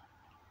 well,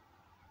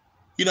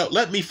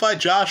 let me fight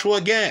Joshua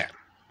again.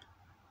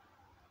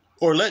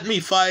 Or let me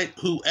fight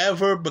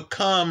whoever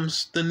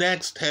becomes the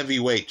next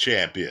heavyweight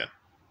champion.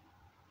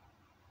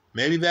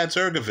 Maybe that's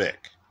Ergovic.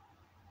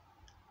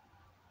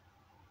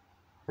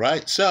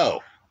 Right?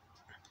 So,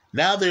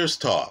 now there's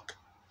talk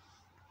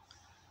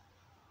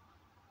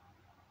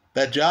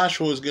that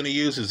Joshua is going to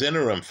use his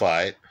interim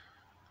fight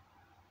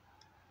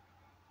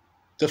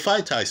to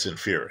fight Tyson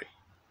Fury.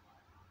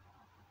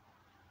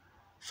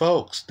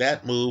 Folks,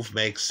 that move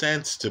makes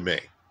sense to me.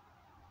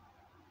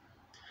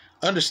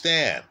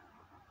 Understand,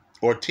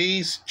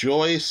 Ortiz,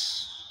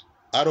 Joyce,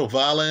 Otto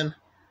Wallin,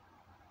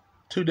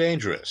 too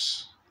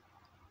dangerous.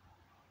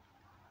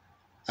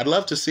 I'd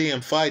love to see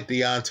him fight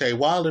Deontay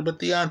Wilder, but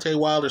Deontay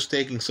Wilder's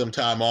taking some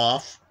time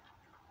off.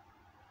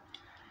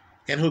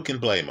 And who can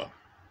blame him?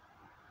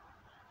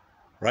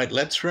 Right?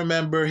 Let's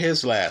remember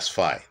his last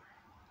fight.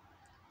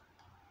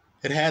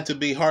 It had to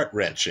be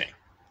heart-wrenching.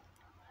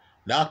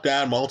 Knocked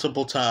down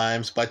multiple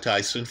times by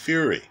Tyson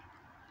Fury.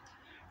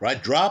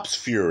 Right? Drops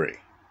Fury.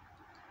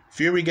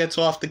 Fury gets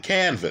off the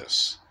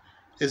canvas.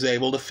 Is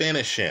able to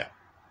finish him.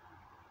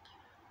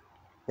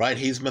 Right?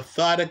 He's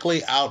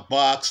methodically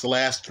outboxed the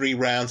last 3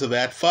 rounds of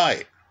that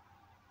fight.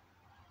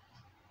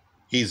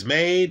 He's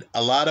made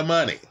a lot of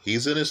money.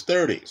 He's in his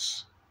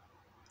 30s.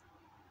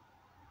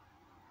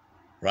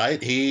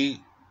 Right?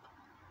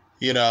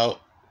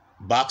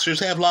 Boxers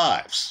have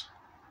lives.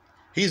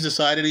 He's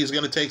decided he's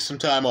going to take some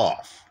time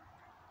off.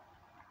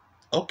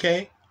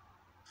 Okay,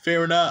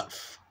 fair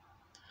enough.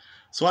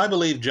 So I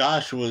believe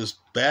Joshua's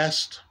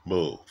best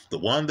move, the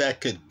one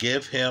that could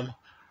give him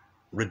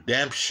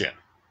redemption,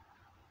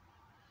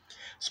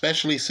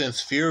 especially since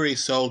Fury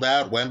sold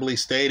out Wembley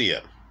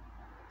Stadium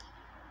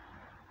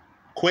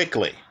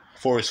quickly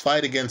for his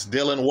fight against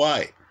Dillian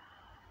Whyte,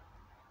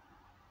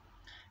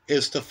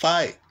 is to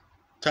fight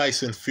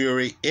Tyson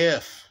Fury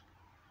if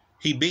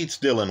he beats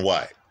Dillian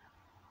Whyte.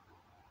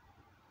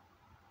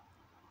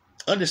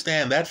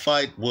 Understand, that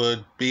fight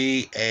would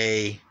be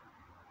a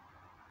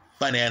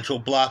financial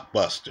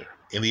blockbuster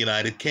in the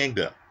United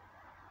Kingdom.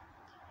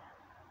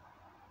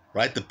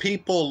 Right? The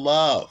people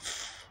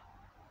love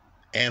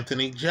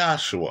Anthony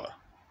Joshua.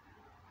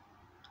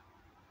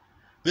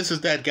 This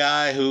is that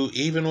guy who,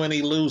 even when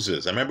he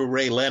loses, I remember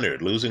Ray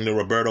Leonard losing to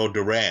Roberto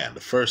Duran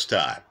the first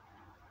time.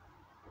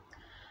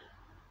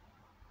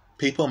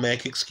 People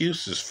make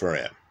excuses for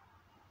him.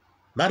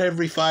 Not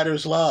every fighter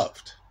is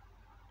loved.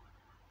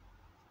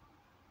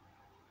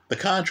 The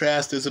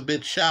contrast is a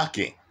bit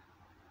shocking.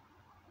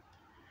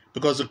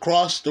 Because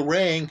across the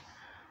ring,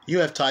 you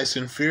have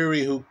Tyson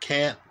Fury who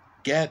can't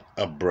get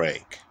a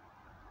break.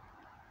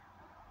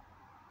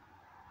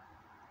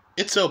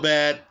 It's so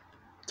bad,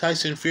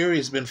 Tyson Fury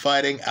has been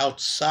fighting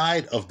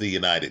outside of the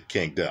United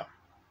Kingdom.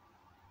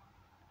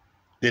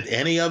 Did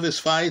any of his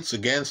fights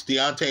against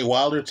Deontay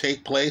Wilder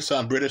take place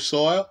on British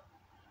soil?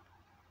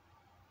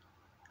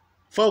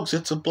 Folks,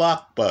 it's a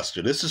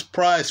blockbuster. This is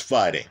prize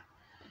fighting.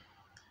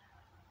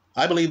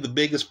 I believe the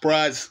biggest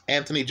prize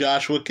Anthony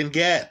Joshua can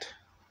get,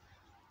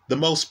 the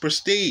most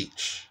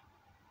prestige,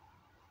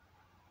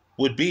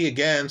 would be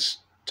against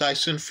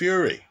Tyson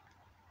Fury.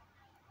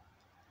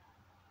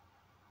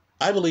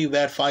 I believe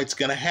that fight's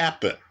going to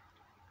happen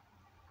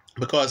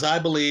because I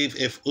believe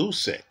if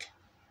Usyk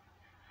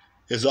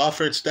is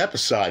offered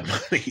step-aside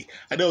money,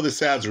 I know this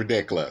sounds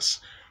ridiculous,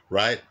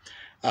 right?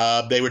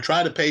 They were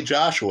trying to pay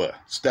Joshua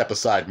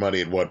step-aside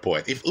money at one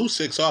point. If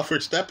Usyk's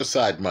offered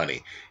step-aside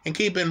money, and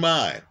keep in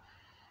mind,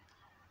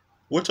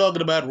 we're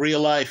talking about real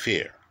life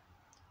here,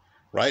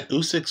 right?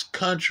 Usyk's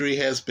country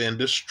has been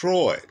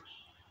destroyed.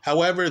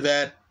 However,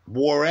 that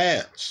war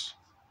ends,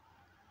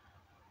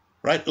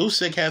 right?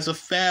 Usyk has a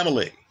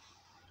family.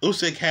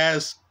 Usyk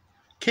has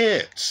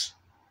kids.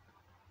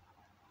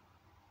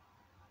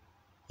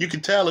 You can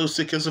tell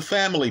Usyk is a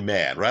family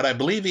man, right? I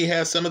believe he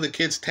has some of the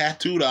kids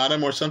tattooed on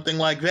him or something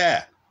like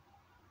that.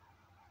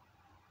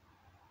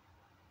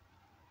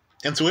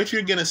 And so if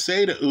you're going to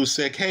say to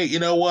Usyk, hey, you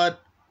know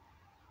what?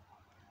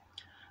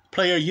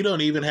 Player, you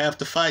don't even have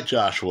to fight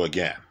Joshua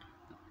again.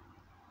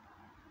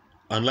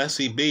 Unless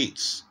he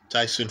beats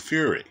Tyson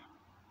Fury.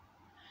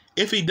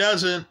 If he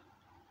doesn't,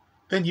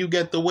 then you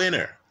get the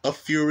winner of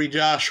Fury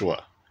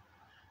Joshua.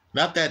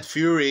 Not that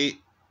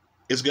Fury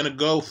is going to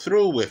go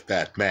through with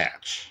that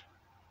match.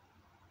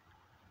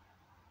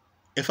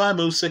 If I'm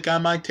Usyk, I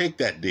might take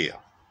that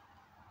deal.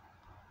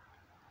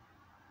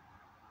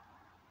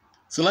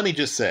 So let me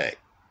just say,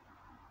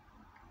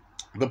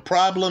 the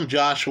problem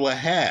Joshua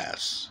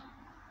has,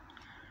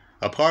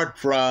 apart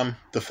from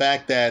the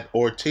fact that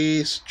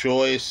Ortiz,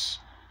 Joyce,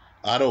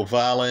 Otto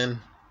Wallin,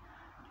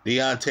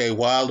 Deontay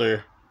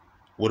Wilder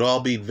would all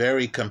be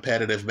very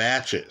competitive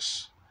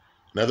matches.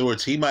 In other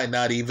words, he might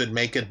not even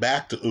make it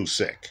back to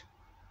Usyk.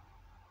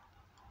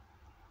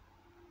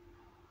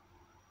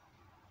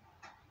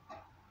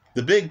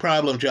 The big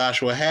problem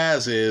Joshua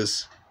has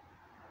is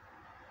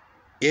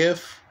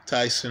if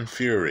Tyson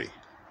Fury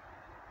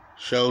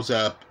shows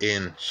up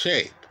in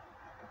shape,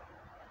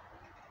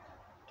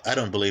 I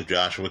don't believe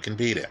Joshua can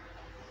beat him.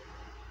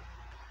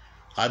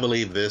 I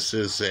believe this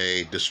is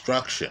a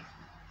destruction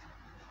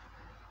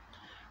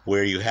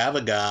where you have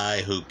a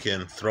guy who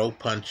can throw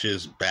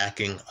punches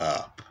backing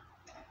up.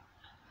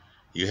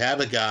 You have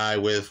a guy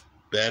with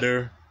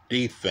better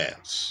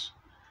defense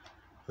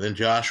than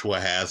Joshua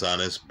has on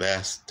his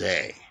best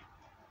day.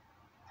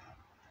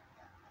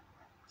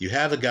 You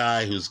have a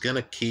guy who's going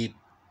to keep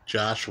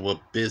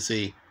Joshua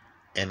busy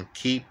and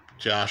keep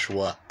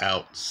Joshua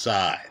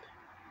outside.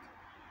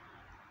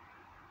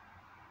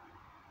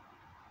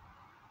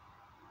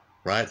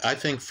 Right? I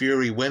think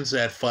Fury wins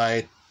that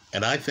fight,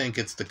 and I think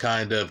it's the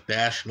kind of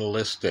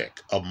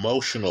nationalistic,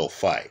 emotional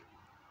fight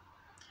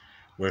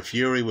where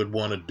Fury would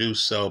want to do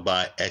so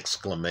by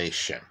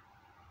exclamation.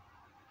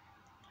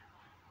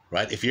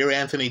 Right? If you're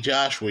Anthony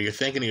Joshua, you're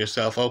thinking to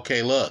yourself,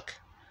 okay, look,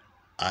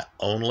 I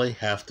only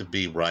have to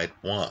be right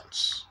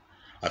once.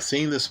 I've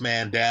seen this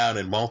man down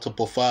in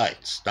multiple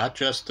fights, not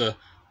just the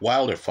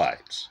Wilder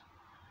fights.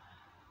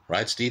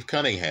 Right? Steve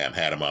Cunningham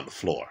had him on the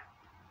floor.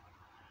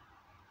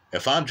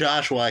 If I'm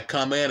Joshua, I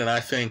come in and I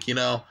think,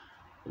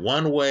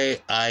 one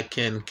way I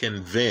can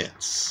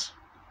convince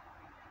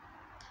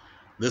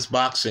this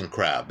boxing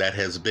crowd that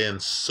has been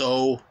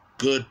so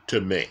good to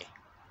me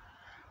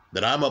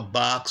that I'm a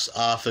box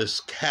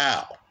office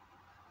cow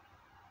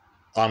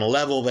on a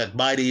level that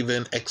might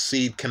even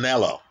exceed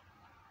Canelo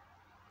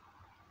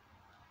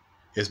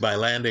is by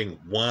landing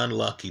one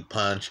lucky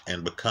punch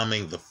and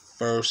becoming the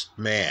first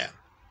man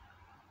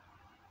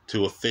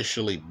to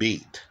officially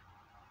beat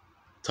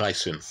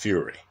Tyson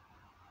Fury.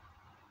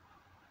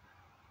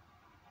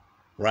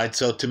 Right,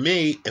 so to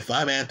me, if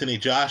I'm Anthony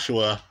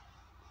Joshua,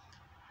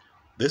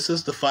 this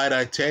is the fight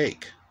I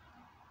take.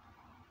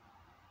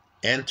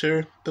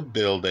 Enter the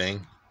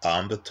building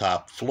on the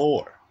top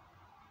floor.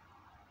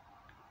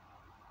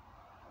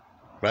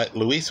 Right,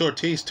 Luis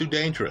Ortiz, too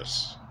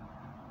dangerous.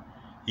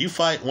 You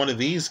fight one of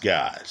these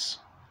guys,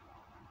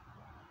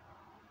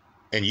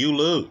 and you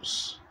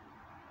lose.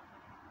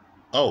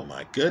 Oh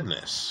my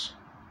goodness.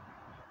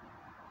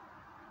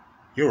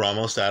 You're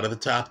almost out of the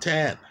top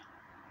 10.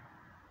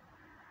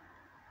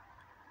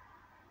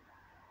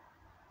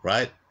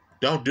 Right?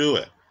 Don't do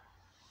it.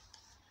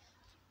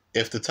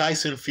 If the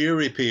Tyson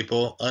Fury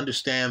people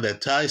understand that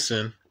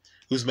Tyson,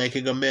 who's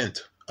making a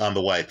mint on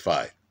the white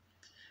fight,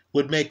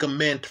 would make a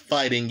mint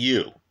fighting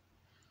you,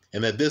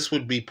 and that this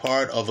would be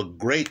part of a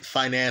great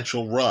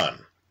financial run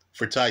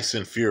for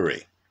Tyson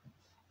Fury.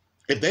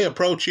 If they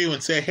approach you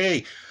and say,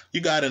 hey, you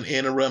got an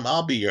interim,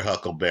 I'll be your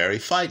Huckleberry,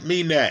 fight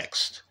me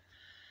next.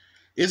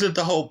 Isn't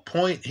the whole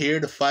point here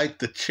to fight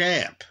the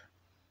champ?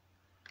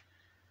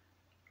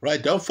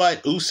 Right? Don't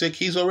fight Usyk.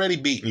 He's already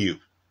beaten you.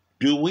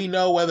 Do we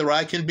know whether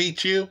I can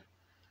beat you?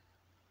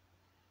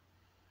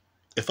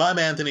 If I'm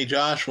Anthony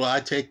Joshua, I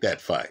take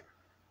that fight.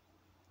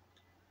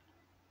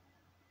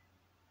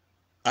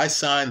 I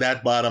sign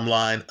that bottom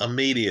line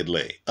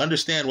immediately.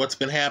 Understand what's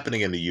been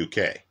happening in the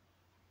UK.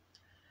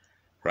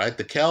 Right?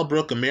 The Kell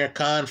Brook Amir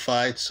Khan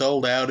fight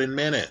sold out in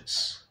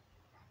minutes.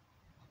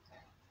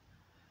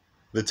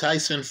 The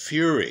Tyson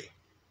Fury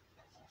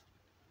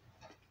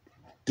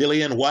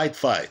Dillian White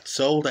fight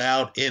sold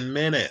out in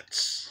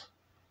minutes.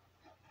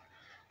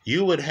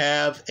 You would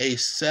have a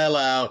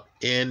sellout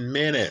in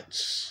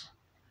minutes.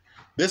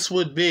 This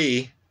would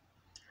be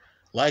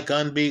like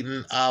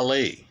unbeaten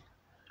Ali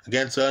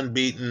against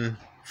unbeaten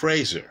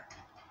Frazier,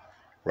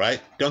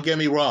 right? Don't get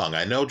me wrong.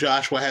 I know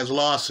Joshua has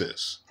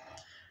losses,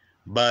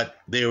 but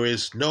there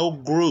is no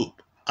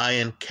group I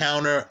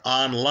encounter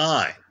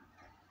online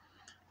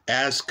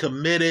as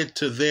committed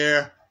to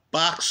their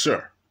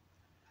boxer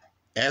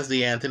as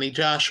the Anthony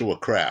Joshua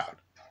crowd,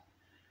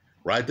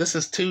 right? This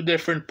is two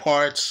different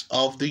parts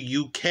of the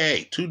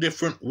UK, two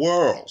different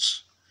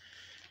worlds.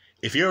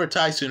 If you're a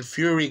Tyson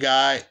Fury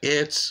guy,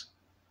 it's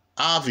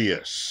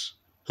obvious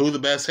who the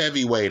best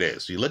heavyweight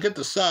is. You look at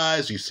the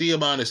size, you see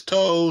him on his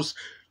toes,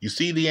 you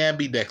see the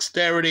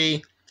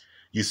ambidexterity,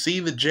 you see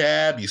the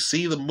jab, you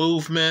see the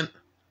movement,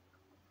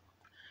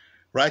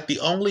 right? The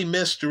only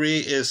mystery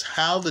is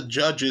how the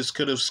judges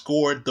could have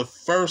scored the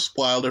first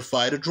Wilder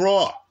fight a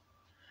draw.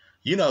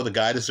 You know the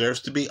guy deserves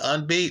to be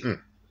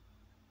unbeaten.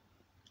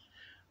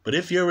 But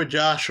if you're a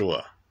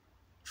Joshua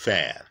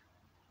fan,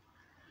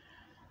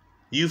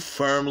 you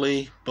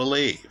firmly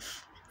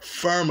believe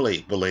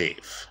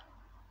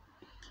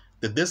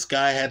that this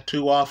guy had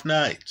 2 off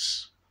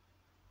nights.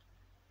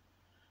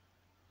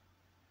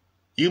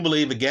 You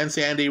believe against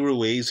Andy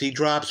Ruiz, he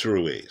drops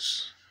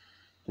Ruiz.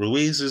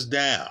 Ruiz is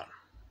down.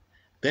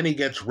 Then he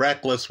gets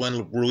reckless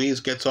when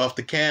Ruiz gets off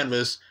the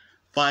canvas,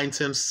 finds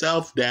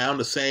himself down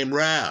the same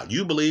round.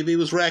 You believe he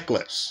was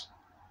reckless.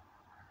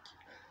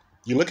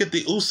 You look at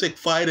the Usyk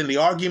fight and the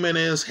argument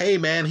is, hey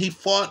man, he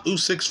fought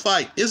Usyk's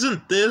fight.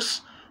 Isn't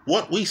this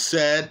what we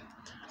said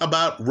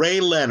about Ray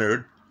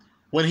Leonard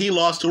when he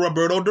lost to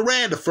Roberto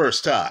Duran the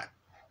first time?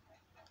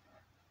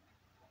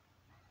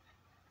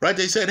 Right?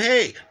 They said,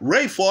 hey,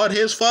 Ray fought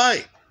his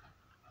fight.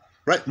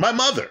 Right? My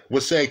mother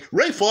was saying,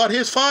 Ray fought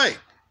his fight.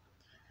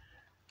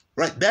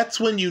 Right? That's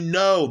when you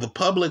know the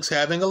public's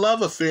having a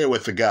love affair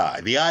with the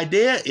guy. The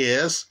idea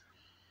is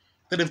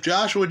that if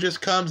Joshua just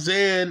comes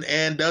in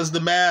and does the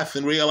math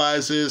and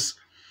realizes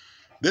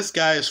this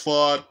guy has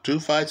fought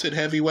 2 fights at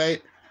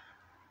heavyweight,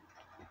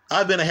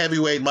 I've been a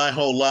heavyweight my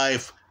whole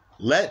life,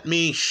 let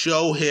me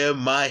show him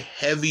my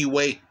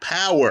heavyweight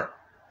power.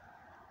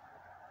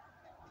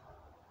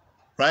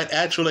 Right?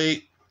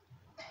 Actually,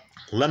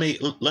 let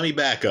me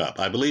back up.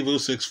 I believe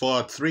Usyk's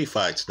fought 3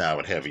 fights now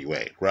at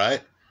heavyweight,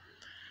 right?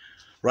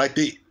 Right?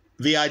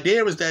 The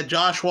idea is that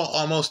Joshua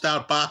almost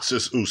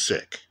outboxes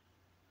Usyk,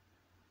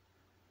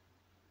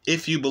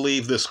 if you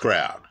believe this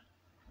crowd.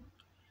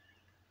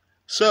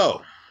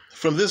 So,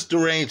 from this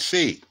deranged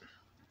seat,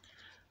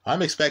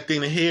 I'm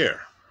expecting to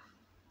hear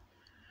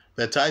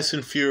that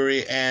Tyson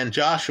Fury and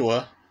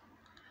Joshua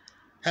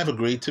have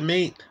agreed to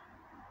meet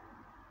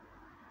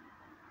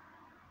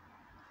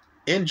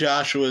in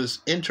Joshua's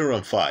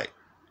interim fight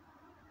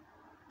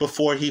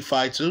before he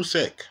fights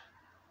Usyk.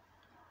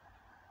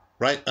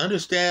 Right?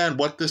 Understand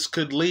what this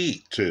could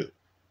lead to.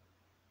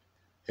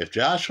 If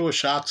Joshua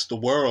shocks the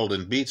world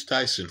and beats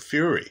Tyson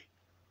Fury,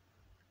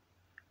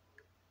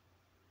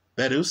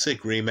 that Usyk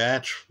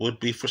rematch would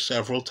be for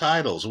several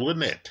titles,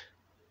 wouldn't it?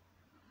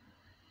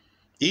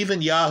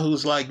 Even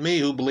yahoos like me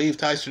who believe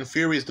Tyson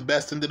Fury is the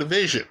best in the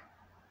division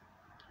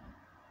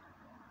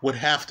would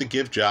have to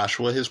give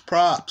Joshua his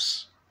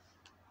props.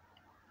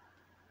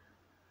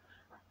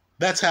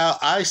 That's how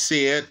I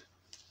see it.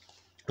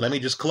 Let me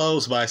just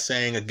close by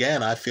saying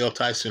again, I feel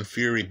Tyson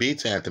Fury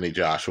beats Anthony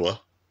Joshua.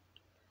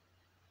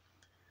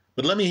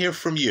 But let me hear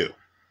from you.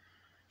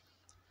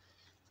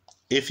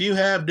 If you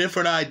have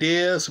different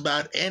ideas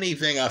about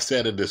anything I've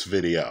said in this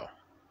video,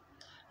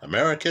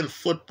 American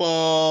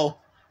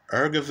football,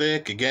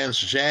 Ergovic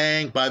against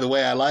Zhang. By the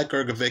way, I like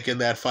Ergovic in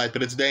that fight,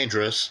 but it's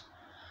dangerous.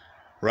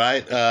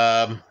 Right?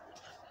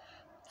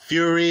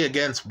 Fury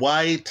against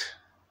White.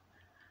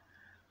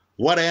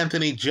 What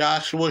Anthony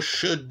Joshua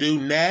should do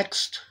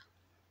next?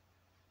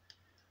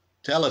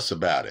 Tell us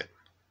about it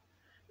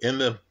in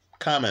the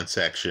comment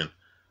section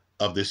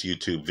of this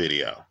YouTube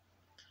video.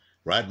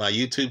 Right? My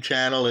YouTube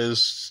channel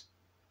is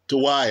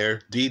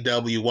Dwyer,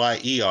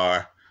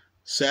 D-W-Y-E-R,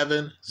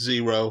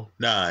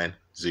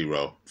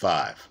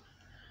 70905.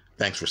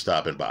 Thanks for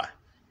stopping by.